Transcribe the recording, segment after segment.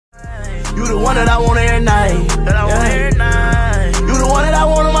You the one that I want every night. You the one that I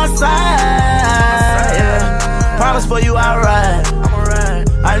want on my side. Yeah. Promise for you I'll ride.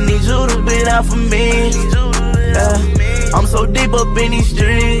 I need you to be there for me. Yeah. I'm so deep up in these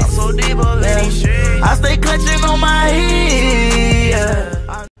streets. Yeah. I stay clutching on my heat.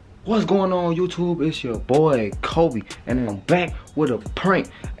 Yeah. What's going on YouTube? It's your boy Kobe and I'm back with a prank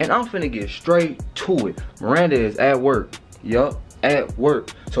and I'm finna get straight to it. Miranda is at work. Yup, at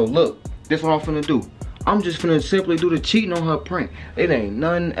work. So look, this what I'm finna do. I'm just finna simply do the cheating on her prank. It ain't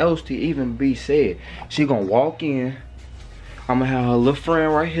nothing else to even be said. She gonna walk in. I'm gonna have her little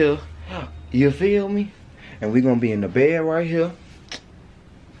friend right here. You feel me? And we gonna be in the bed right here.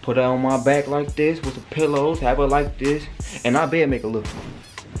 Put her on my back like this with the pillows. Have her like this. And our bed make a little...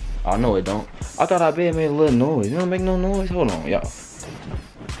 Oh, no it don't. I thought our bed made a little noise. It don't make no noise? Hold on, y'all.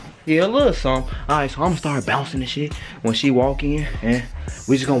 Yeah, a little something. Alright, so I'm gonna start bouncing and shit when she walk in. And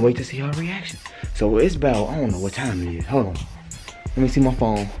we just gonna wait to see her reaction. So it's about, I don't know what time it is. Hold on. Let me see my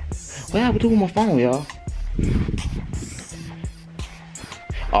phone. What happened to my phone, y'all?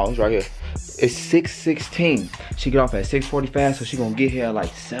 Oh, it's right here. It's 6:16. She get off at 6:45, so she gonna get here at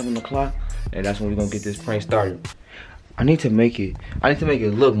like 7 o'clock. And that's when we gonna get this prank started. I need to make it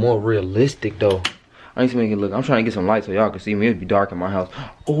look more realistic though. I need to make it look, I'm trying to get some light so y'all can see me. It'd be dark in my house.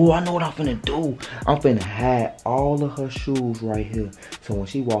 Oh, I know what I'm finna do. I'm finna hide all of her shoes right here. So when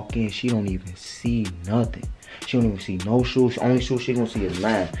she walk in, she don't even see nothing. She don't even see no shoes. The only shoes she gonna see is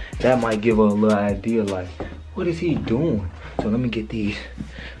mine. That might give her a little idea like, what is he doing? So let me get these,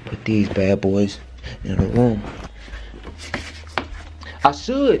 put these bad boys in the room. I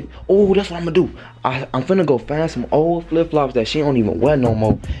should. Oh, that's what I'm gonna do. I'm finna go find some old flip-flops that she don't even wear no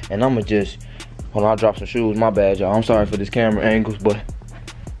more. And I'ma just, hold on, I dropped some shoes. My bad, y'all. I'm sorry for this camera angles, but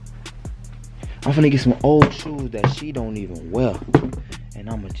I'm finna get some old shoes that she don't even wear. And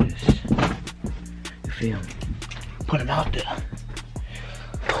I'ma just, you feel me? Put them out there.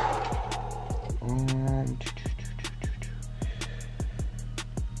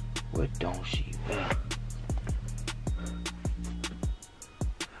 What don't she wear?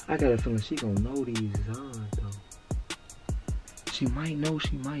 I got a feeling she gonna know these is hers though. She might know,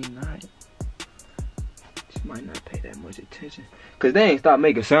 she might not. She might not pay that much attention. Cause they ain't stop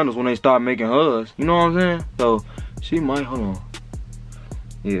making sandals when they start making hers. You know what I'm saying? So she might, hold on.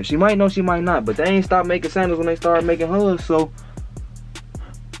 Yeah, she might know, she might not. But they ain't stop making sandals when they start making hers. So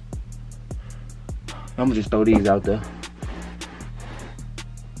I'm gonna just throw these out there.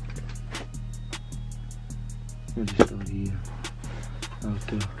 I'm gonna just throw these out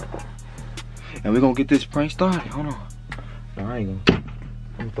there. And we're gonna get this prank started. Hold on. No, I ain't gonna.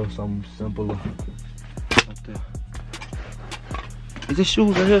 I'm gonna throw something simpler out there. Is there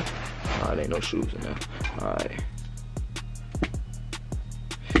shoes in here? Nah, there ain't no shoes in there. Alright.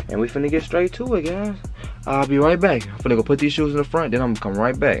 And we finna get straight to it, guys. I'll be right back. I'm finna go put these shoes in the front, then I'm gonna come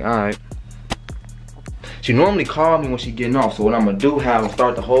right back. Alright. She normally call me when she getting off, so what I'm gonna do, have her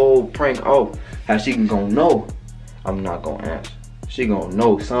start the whole prank off, how she can go know I'm not gonna answer. She gonna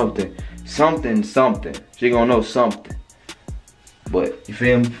know something. Something. She gonna know something. But, you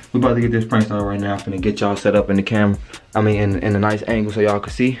feel me? We about to get this prank started right now. I'm finna get y'all set up in the camera. I mean, in a nice angle so y'all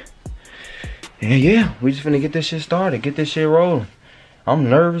can see. And yeah, we just finna get this shit started. Get this shit rolling. I'm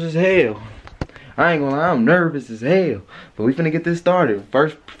nervous as hell. I ain't gonna lie, I'm nervous as hell. But we finna get this started.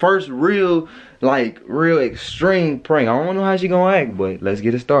 First real, like, real extreme prank. I don't know how she gonna act, but let's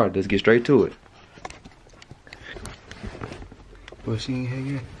get it started. Let's get straight to it. But she ain't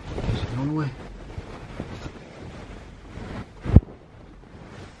here yet. She's on the way.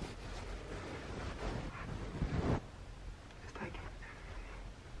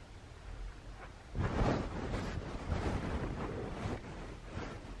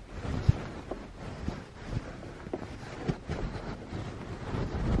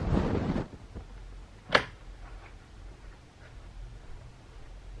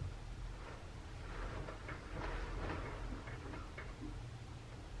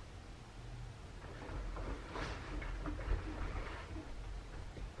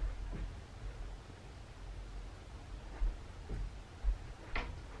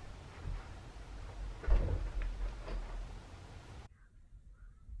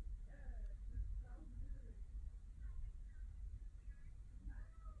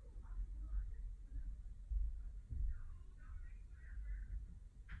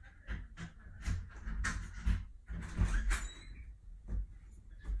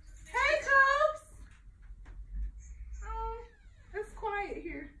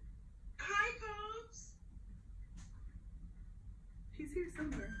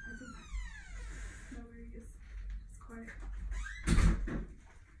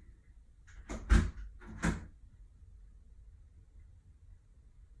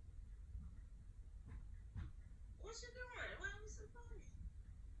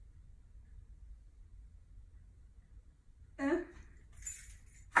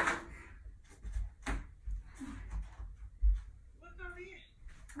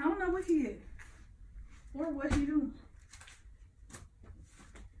 Where he at? What he doing?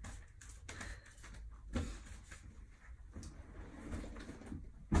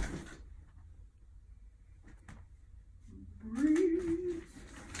 Breeze.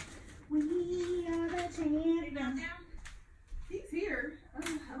 We are the champions. He's here. I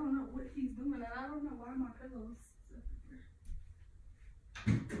don't know what he's doing, and I don't know why my pillows.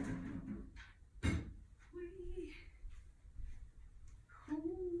 Who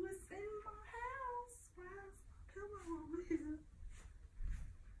is in my house? Where's my pillow over here?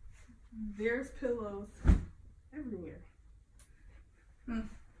 There's pillows everywhere.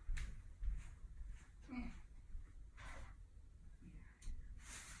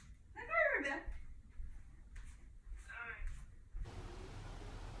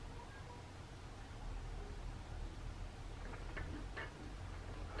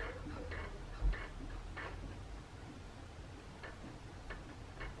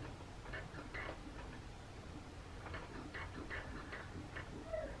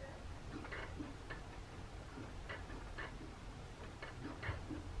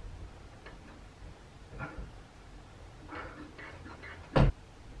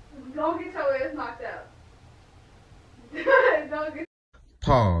 Don't get your ass knocked out. Don't get.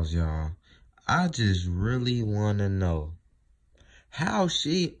 Pause, y'all. I just really want to know how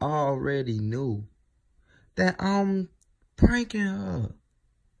she already knew that I'm pranking her.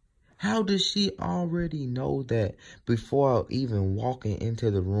 How does she already know that before even walking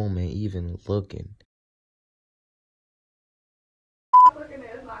into the room and even looking? Looking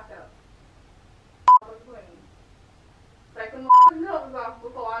ass knocked out. Take them covers off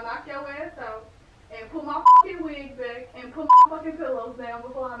before I knock your ass out. And put my fucking wig back. And put my fucking pillows down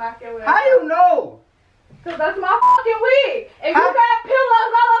before I knock your ass out. How you know? Cause that's my fucking wig. If you got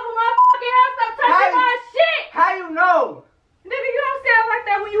pillows all over my fucking house, stop touching my shit. How you know? Nigga, you don't sound like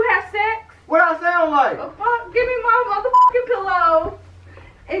that when you have sex. What I sound like? Oh, fuck. Give me my motherfucking pillows.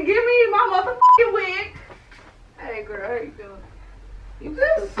 And give me my motherfucking wig. Hey, girl, how you doing? You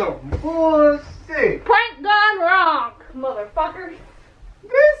This some bullshit. prank gone wrong, motherfuckers.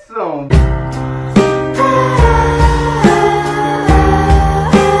 This some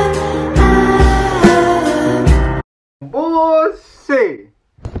bullshit.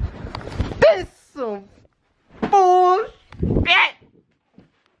 This some bullshit.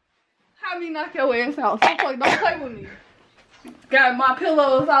 How me knock your ass out? Don't play with me. Got my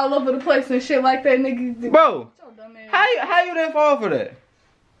pillows all over the place and shit like that, nigga. Bro, Your dumb ass. how you didn't fall for that?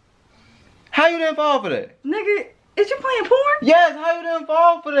 How you didn't fall for that? Nigga, is you playing porn? Yes, how you didn't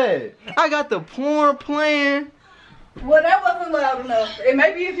fall for that? I got the porn playing. Well, that wasn't loud enough. And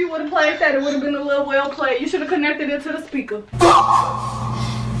maybe if you would have played that, it would have been a little well played. You should have connected it to the speaker.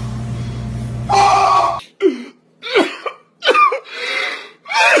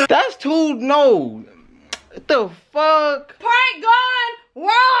 That's too no. What the fuck? Prank gone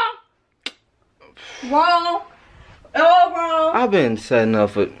wrong. Wrong. All wrong. I've been setting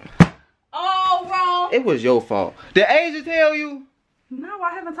up for. All wrong. It was your fault. Did Asia tell you? No,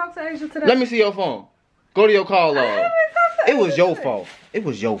 I haven't talked to Asia today. Let me see your phone. Go to your call I log. haven't talked to It was Asia your today. fault. It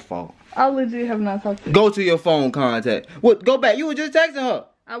was your fault. I legit have not talked to her. Go to your phone contact. What? Go back. You were just texting her.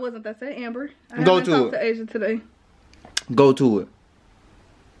 I wasn't. That said Amber. I Go haven't to talked it. to Asia today. Go to it.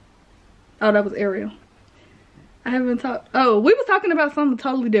 Oh, that was Ariel. I haven't talked. Oh, we was talking about something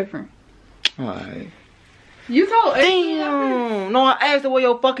totally different. Alright. You told Asia. Damn. No, I asked her where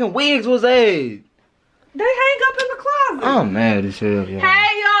your fucking wigs was at. They hang up in the closet. I'm mad as hell, y'all.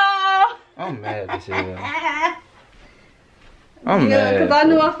 Hey, y'all. I'm mad as hell. I'm Yeah, mad. because I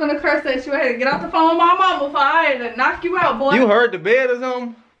knew I was finna curse at you. I had to get off the phone with my mama before I had to knock you out, boy. You heard the bed or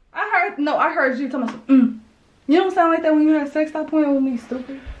something? I heard you talking about You don't sound like that when you have sex. Stop playing with me,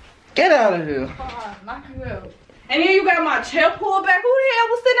 stupid. Get out of here. Knock you out. And then you got my chair pulled back. Who the hell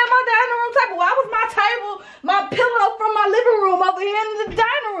was sitting at my dining room table? Why was my table, my pillow from my living room over here in the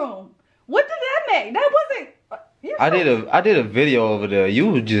dining room? What did that make? That wasn't. I did a video over there. You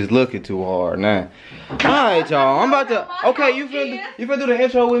was just looking too hard now. Alright, y'all. I'm about to. Okay, you finna do the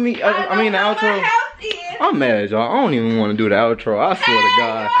intro with me? I mean the outro. I'm mad, y'all. I don't even want to do the outro. I swear to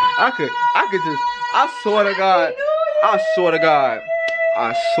God. I could just. I swear to God. I swear to God.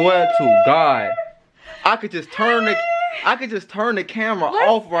 I swear to God. I could just turn the camera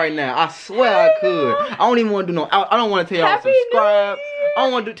off right now. I swear I could. I don't even want to do no. I don't want to tell y'all to subscribe. I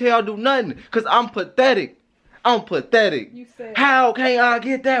don't want to tell y'all do nothing. Cause I'm pathetic. I'm pathetic. You said. How can I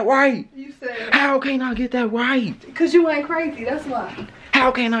get that right? You said. How can I get that right? Because you ain't crazy. That's why. How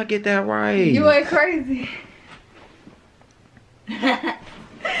can I get that right? You ain't crazy.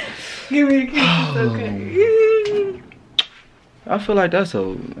 Give me a kiss. It's okay. I feel like that's a.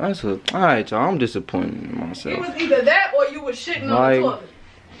 Alright, y'all. I'm disappointed in myself. It was either that or you was shitting on the toilet.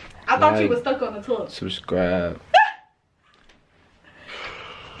 I thought you was stuck on the toilet. Subscribe.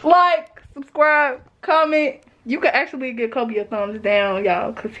 Like, subscribe, comment. You can actually give Kobe a thumbs down,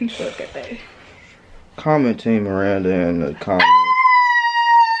 y'all, because he suck at that. Comment Team Miranda in the comments.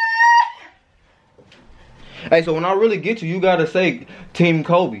 Hey, so when I really get you gotta say Team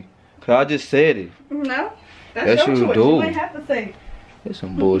Kobe. Cause I just said it. No, that's your choice. You ain't have to say it. It's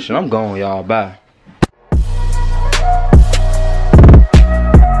some bullshit. I'm going, y'all. Bye.